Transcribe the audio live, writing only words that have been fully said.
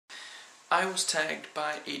I was tagged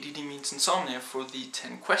by ADD Means Insomnia for the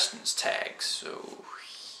 10 questions tag, so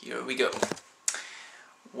here we go.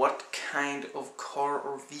 What kind of car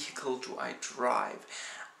or vehicle do I drive?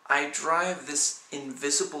 I drive this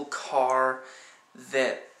invisible car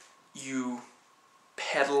that you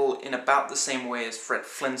pedal in about the same way as Fred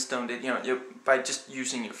Flintstone did, by just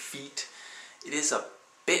using your feet. It is a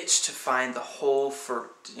bitch to find the hole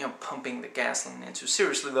for, pumping the gasoline into.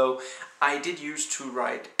 Seriously though, I did used to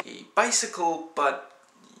ride a bicycle, but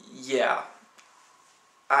yeah,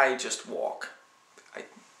 I just walk.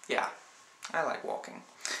 I like walking.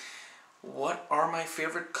 What are my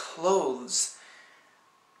favorite clothes?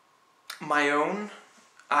 My own.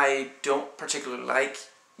 I don't particularly like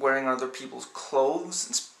wearing other people's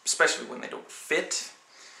clothes, especially when they don't fit.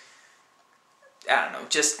 I don't know,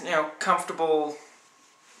 just, comfortable,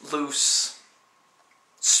 loose,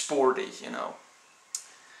 sporty,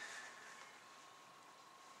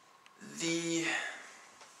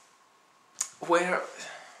 Where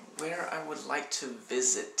I would like to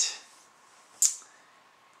visit.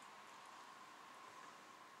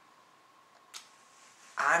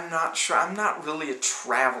 I'm not sure. I'm not really a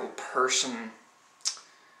travel person.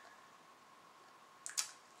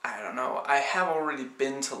 I don't know. I have already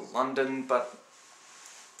been to London, but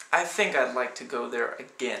I think I'd like to go there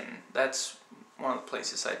again. That's one of the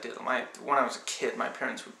places I did. When I was a kid, my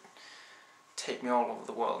parents would take me all over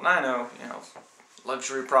the world. And I know,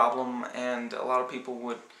 luxury problem, and a lot of people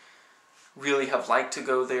would really have liked to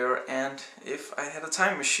go there, and if I had a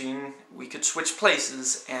time machine, we could switch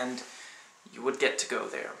places, and you would get to go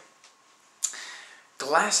there.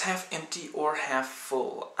 Glass half empty or half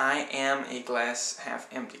full? I am a glass half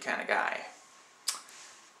empty kind of guy.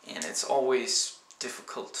 And it's always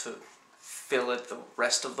difficult to fill it the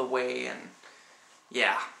rest of the way, and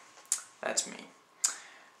yeah, that's me.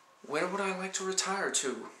 Where would I like to retire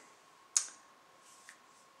to?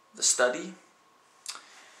 The study.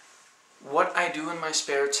 What I do in my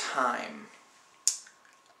spare time.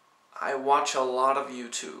 I watch a lot of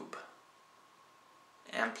YouTube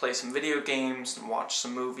and play some video games and watch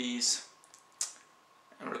some movies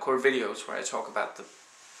and record videos where I talk about the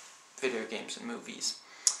video games and movies.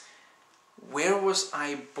 Where was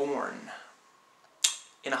I born?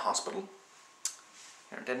 In a hospital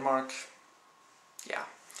here in Denmark. Yeah.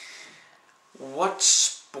 What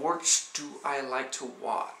sports do I like to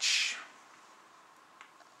watch?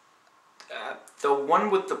 The one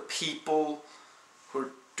with the people who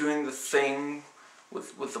are doing the thing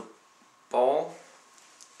with the ball.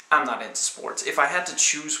 I'm not into sports. If I had to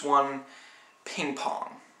choose one, ping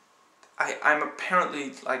pong. I'm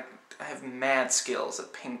apparently, I have mad skills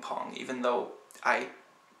at ping pong, even though I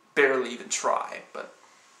barely even try, but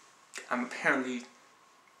I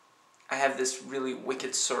have this really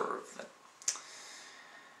wicked serve.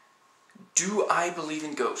 Do I believe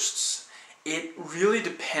in ghosts? It really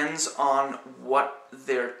depends on what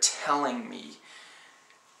they're telling me.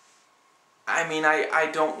 I mean, I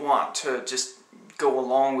don't want to just go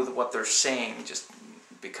along with what they're saying just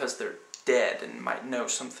because they're dead and might know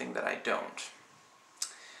something that I don't.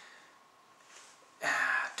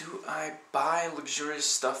 Do I buy luxurious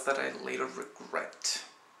stuff that I later regret?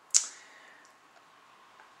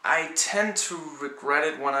 I tend to regret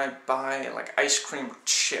it when I buy like ice cream or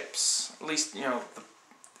chips. At least, the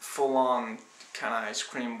full-on kind of ice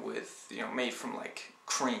cream with, made from like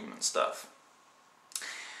cream and stuff.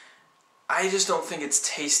 I just don't think it's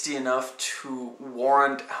tasty enough to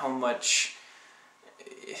warrant how much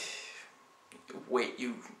weight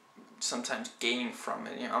you sometimes gain from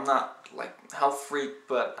it. I'm not like a health freak,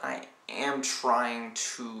 but I am trying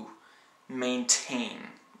to maintain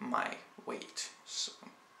my weight. So,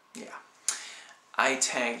 yeah. I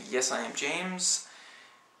tag Yes I Am James,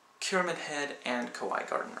 Pyramid Head, and Kawhi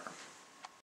Gardner.